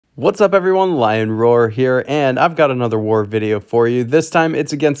What's up everyone, Lion Roar here, and I've got another war video for you. This time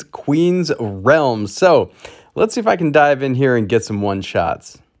it's against Queen's Realm. So let's see if I can dive in here and get some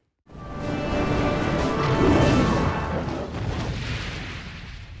one-shots.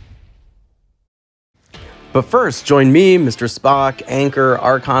 But first, join me, Mr. Spock, Anchor,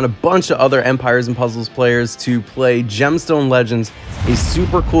 Archon, a bunch of other Empires and Puzzles players to play Gemstone Legends, a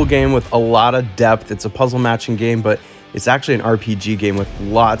super cool game with a lot of depth. It's a puzzle matching game, but it's actually an RPG game with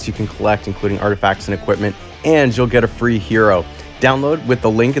lots you can collect, including artifacts and equipment, and you'll get a free hero. Download with the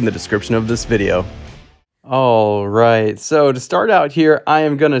link in the description of this video. All right, so to start out here, I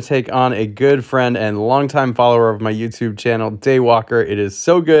am going to take on a good friend and longtime follower of my YouTube channel, Daywalker. It is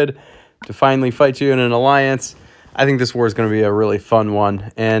so good to finally fight you in an alliance. I think this war is going to be a really fun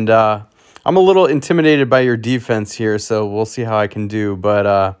one, and I'm a little intimidated by your defense here, so we'll see how I can do.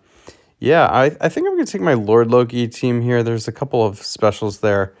 But yeah, I think I'm going to take my Lord Loki team here. There's a couple of specials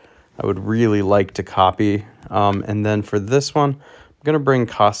there I would really like to copy. And then for this one, I'm going to bring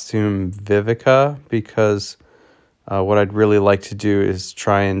Costume Vivica, because what I'd really like to do is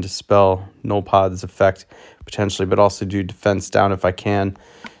try and dispel Nullpod's effect, potentially, but also do defense down if I can.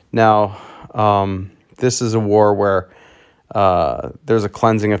 Now, this is a war where there's a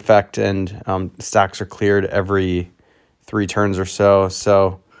cleansing effect, and stacks are cleared every 3 turns or so.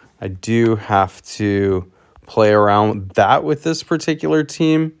 So I do have to play around with that with this particular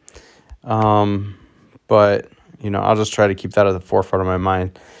team. But, you know, I'll just try to keep that at the forefront of my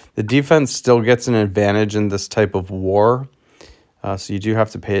mind. The defense still gets an advantage in this type of war. So you do have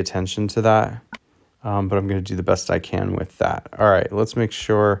to pay attention to that. But I'm going to do the best I can with that. All right, let's make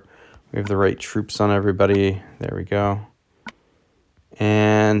sure we have the right troops on everybody. There we go.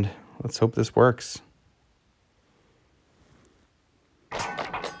 And let's hope this works.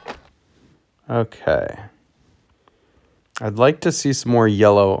 Okay. I'd like to see some more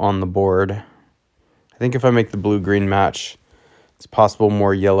yellow on the board. I think if I make the blue-green match, it's possible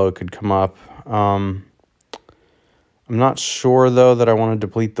more yellow could come up. I'm not sure, though, that I want to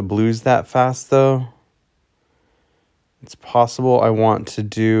deplete the blues that fast, though. It's possible I want to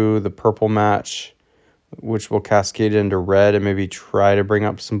do the purple match, which will cascade into red, and maybe try to bring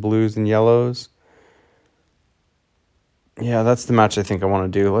up some blues and yellows. Yeah, that's the match I think I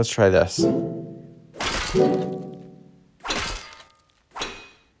want to do. Let's try this.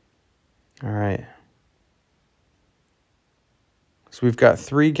 All right. So we've got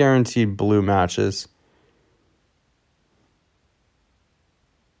 3 guaranteed blue matches.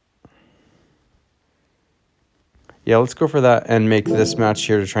 Yeah, let's go for that and make this match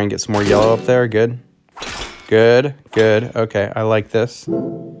here to try and get some more yellow up there. Good. Good. Good. Okay, I like this.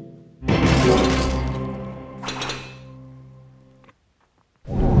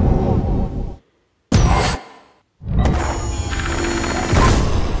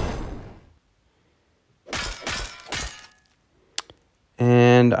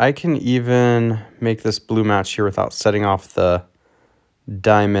 And I can even make this blue match here without setting off the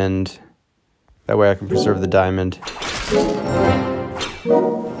diamond. That way I can preserve the diamond.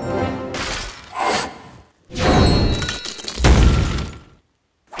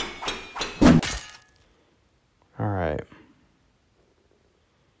 All right.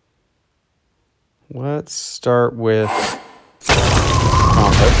 Let's start with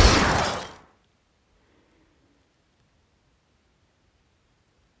compass.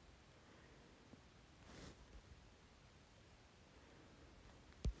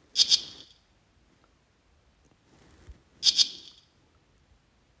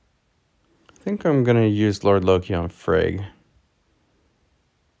 I think I'm going to use Lord Loki on Frigg.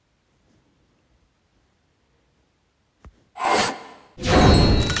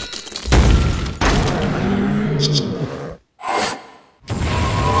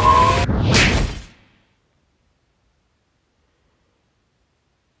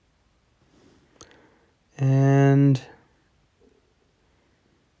 And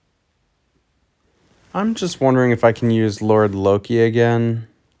I'm just wondering if I can use Lord Loki again.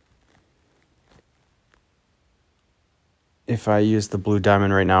 If I use the blue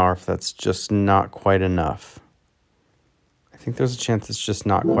diamond right now, or if that's just not quite enough. I think there's a chance it's just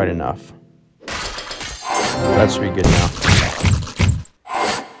not quite enough. That should be good now.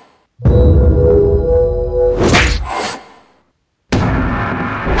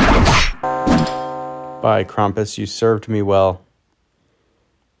 Bye, Krampus. You served me well.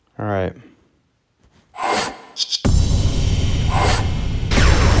 All right.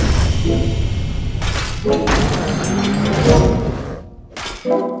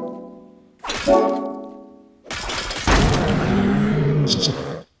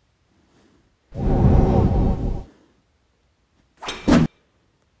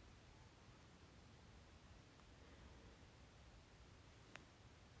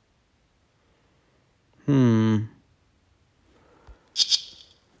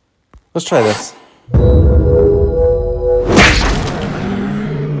 Let's try this.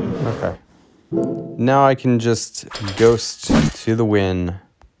 Okay. Now I can just ghost to the win.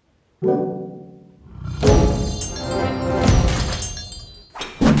 All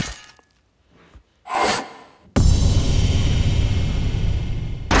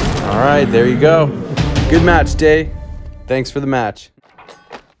right, there you go. Good match, Day. Thanks for the match.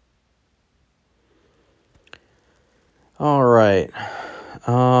 All right.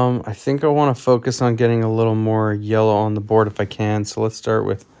 I think I want to focus on getting a little more yellow on the board if I can. So let's start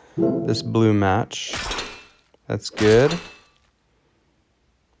with this blue match. That's good.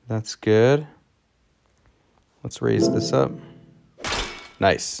 That's good. Let's raise this up.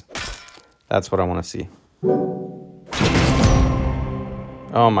 Nice. That's what I want to see.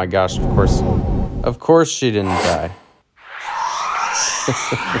 Oh my gosh, of course. Of course she didn't die.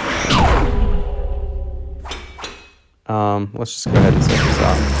 Let's just go ahead and set this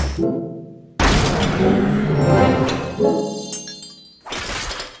off.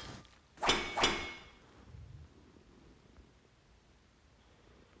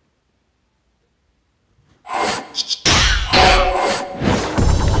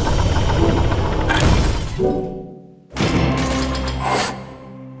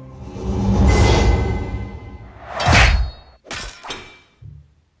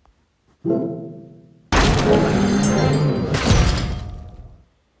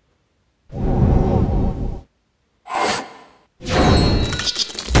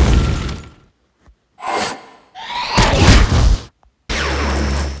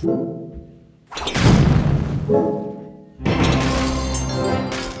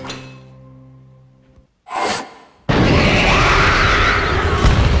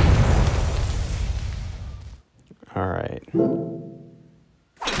 All right. There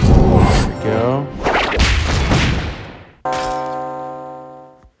we go.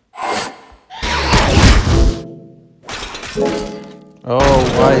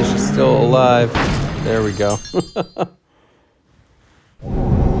 Oh, why is she still alive? There we go.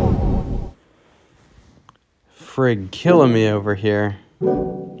 Frig killing me over here.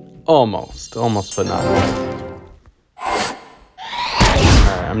 Almost, but not. Alright,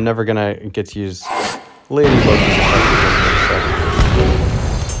 I'm never gonna get to use Lady Loki's effect.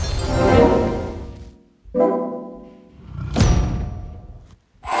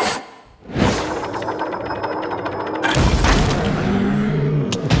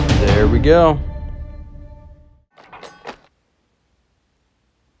 There we go.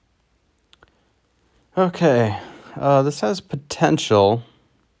 Okay, this has potential.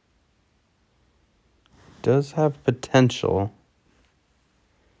 Does have potential.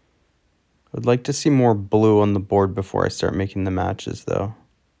 I would like to see more blue on the board before I start making the matches, though.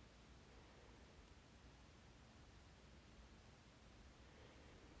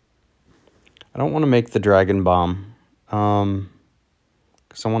 I don't want to make the Dragon Bomb,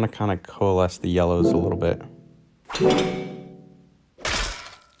 because I want to kind of coalesce the yellows a little bit.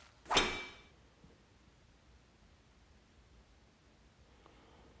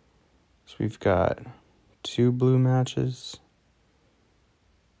 So we've got 2 blue matches.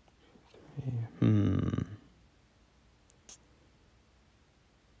 3.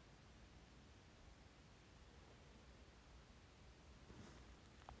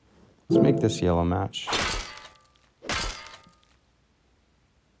 Let's make this yellow match.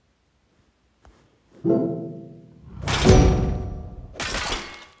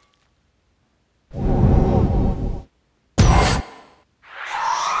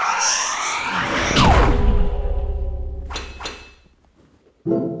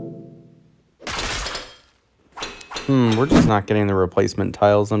 We're just not getting the replacement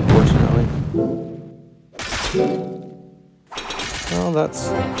tiles, unfortunately. Well, that's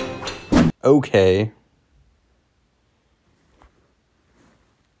okay.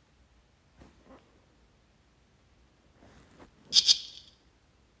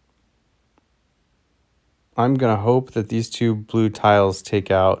 I'm gonna hope that these 2 blue tiles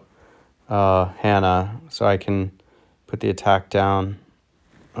take out Hannah, so I can put the attack down.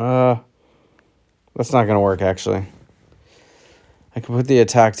 That's not gonna work, actually. I can put the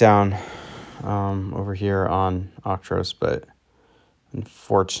attack down over here on Octros, but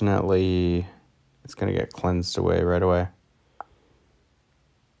unfortunately, it's gonna get cleansed away right away.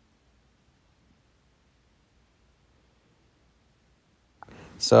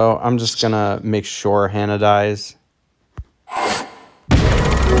 So I'm just gonna make sure Hannah dies. I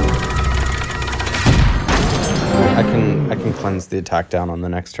can cleanse the attack down on the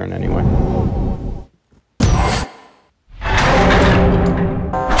next turn anyway.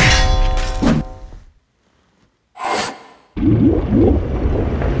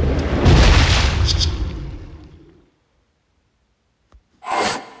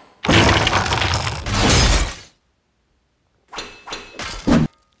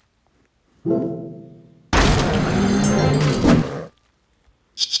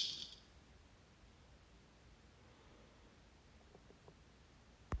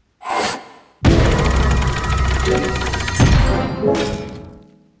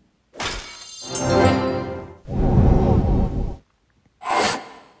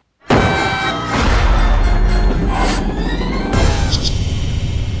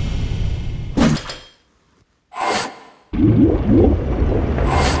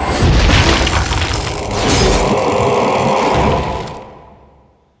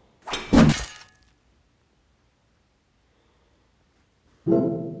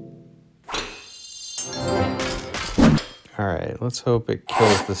 Alright, let's hope it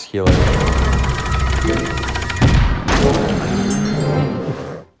kills this healer.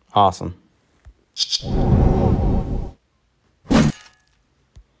 Awesome.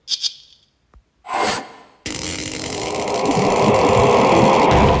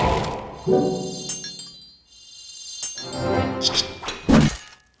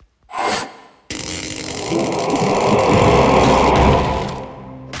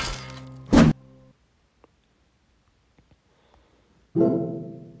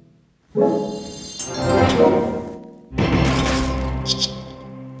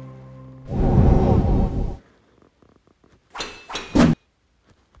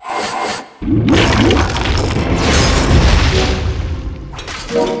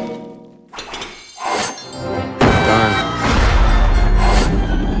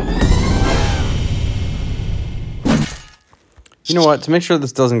 You know what? To make sure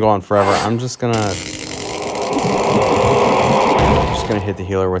this doesn't go on forever, I'm just gonna hit the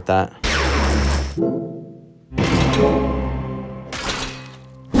healer with that.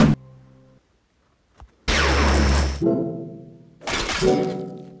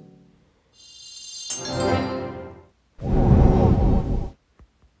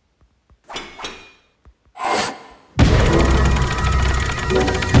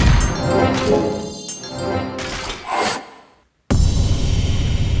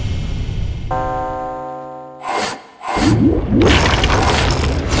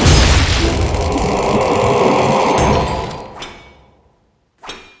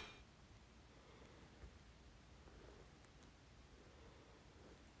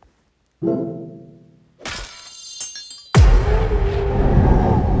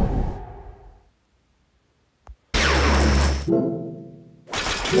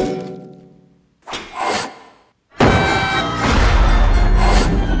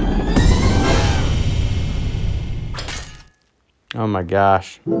 Oh my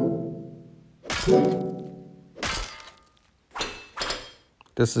gosh.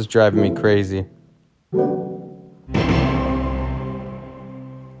 This is driving me crazy.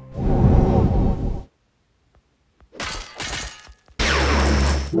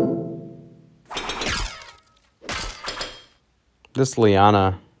 This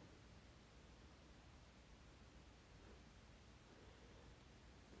Liana.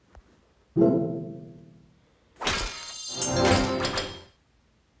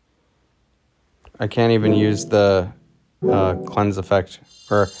 I can't even use the cleanse effect,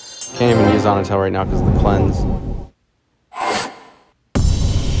 or can't even use on until right now because of the cleanse.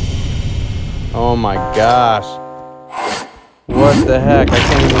 Oh my gosh. What the heck? I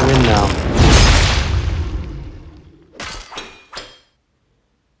can't even win now.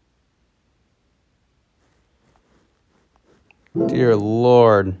 Dear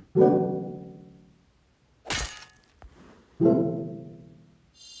Lord.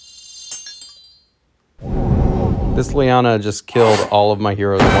 This Liana just killed all of my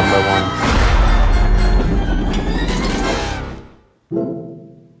heroes one by one.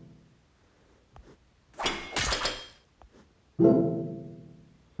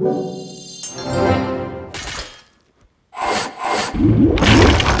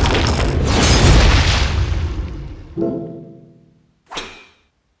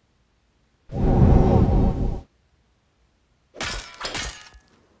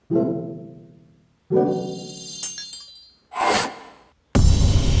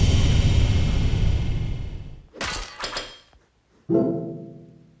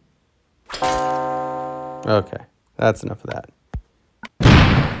 Okay, that's enough of that.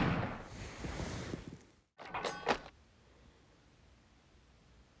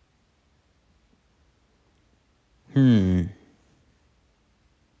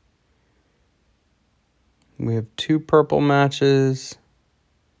 We have 2 purple matches.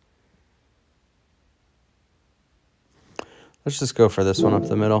 Let's just go for this one up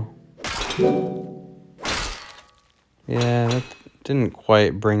the middle. Yeah, that didn't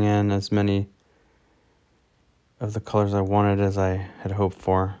quite bring in as many of the colors I wanted as I had hoped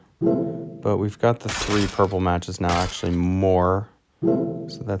for. But we've got the 3 purple matches now, actually more.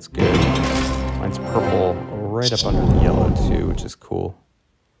 So that's good. Mine's purple right up under the yellow too, which is cool.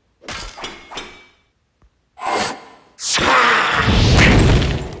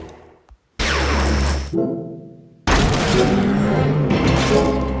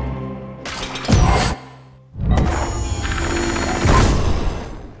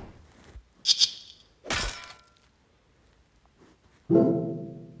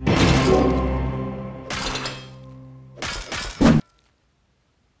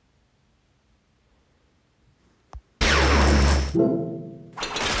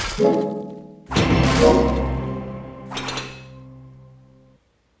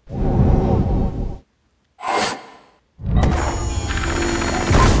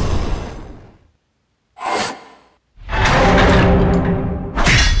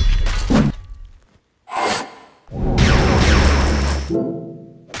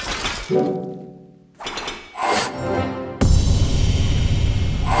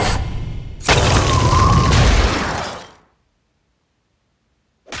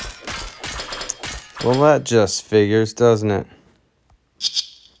 Well, that just figures, doesn't it?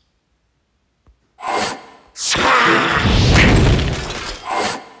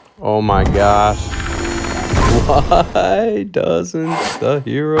 Oh my gosh. Why doesn't the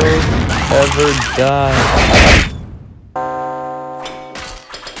hero ever die?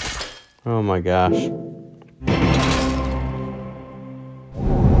 Oh my gosh.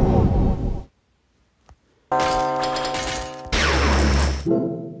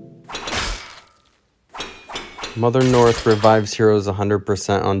 Mother North revives heroes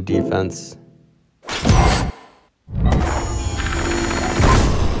 100% on defense.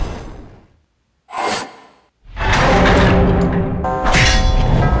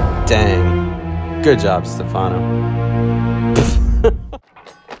 Dang. Good job, Stefano.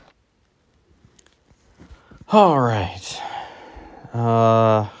 All right.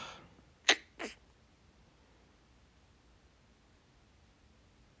 I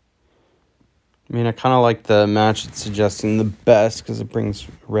mean, I kind of like the match it's suggesting the best because it brings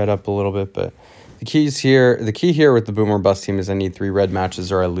red up a little bit, but the key here with the Boom or Bust team is I need 3 red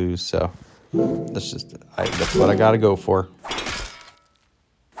matches or I lose, so that's what I got to go for.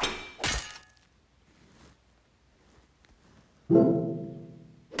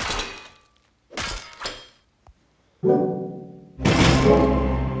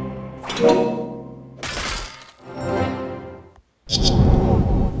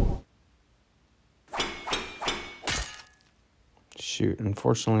 Shoot,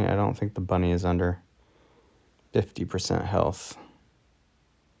 unfortunately, I don't think the bunny is under 50% health.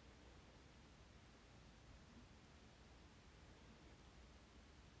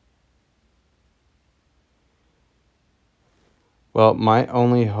 Well, my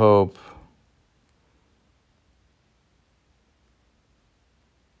only hope...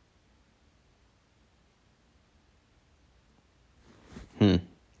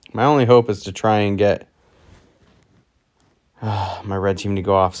 My only hope is to try and get my red team to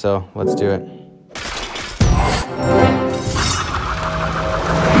go off, so let's do it.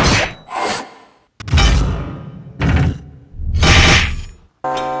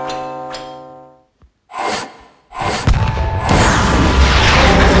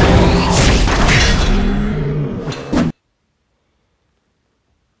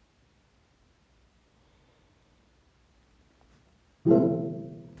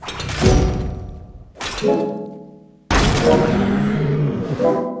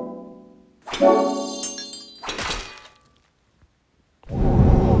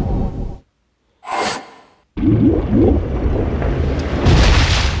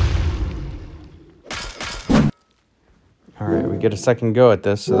 Alright, we get a second go at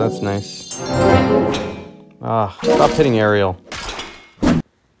this, so that's nice. Ah, stop hitting Ariel.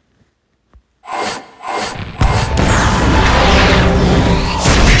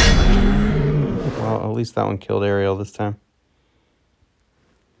 Well, at least that one killed Ariel this time.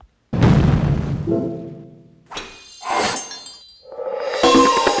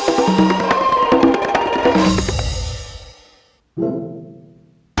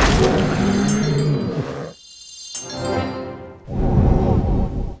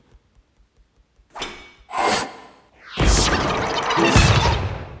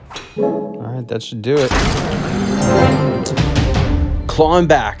 Alright, that should do it. Clawing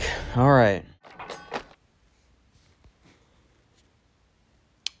back. Alright.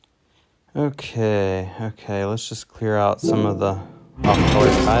 Okay, let's just clear out some of the off-color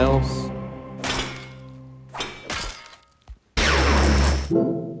tiles.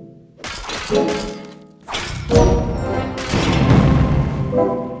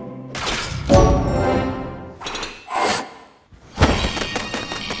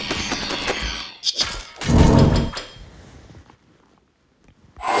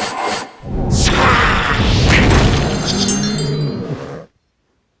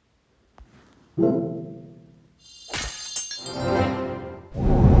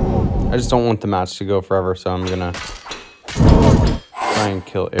 I just don't want the match to go forever, so I'm gonna try and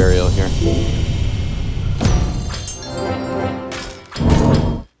kill Ariel here. There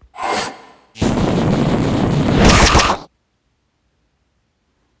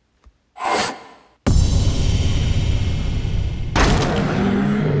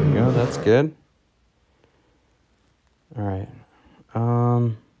we go, that's good. All right.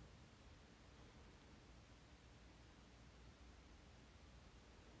 I'm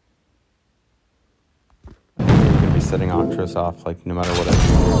gonna be setting Octros off like no matter what I do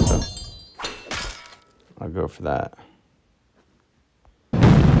here, so I'll go for that.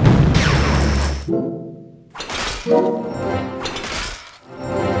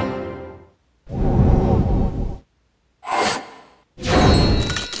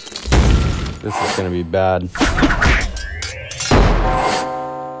 This is gonna be bad.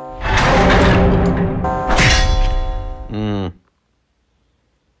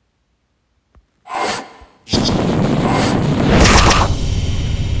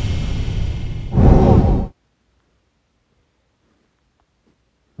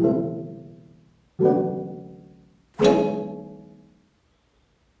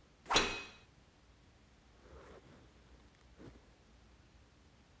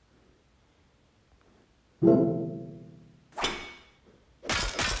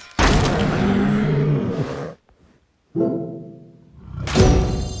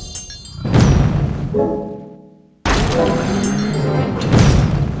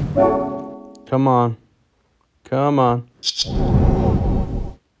 Come on. Come on.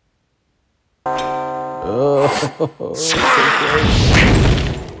 Oh, so close.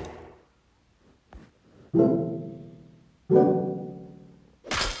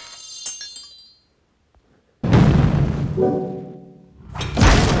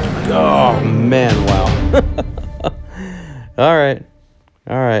 Oh, man, wow. All right.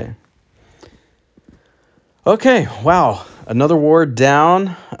 All right. Okay, wow. Another war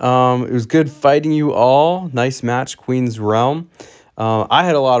down. It was good fighting you all. Nice match, Queen's Realm. I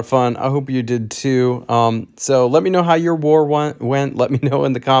had a lot of fun. I hope you did too. So let me know how your war went. Let me know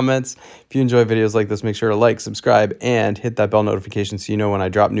in the comments. If you enjoy videos like this, make sure to like, subscribe, and hit that bell notification so you know when I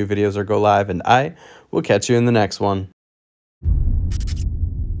drop new videos or go live. And I will catch you in the next one.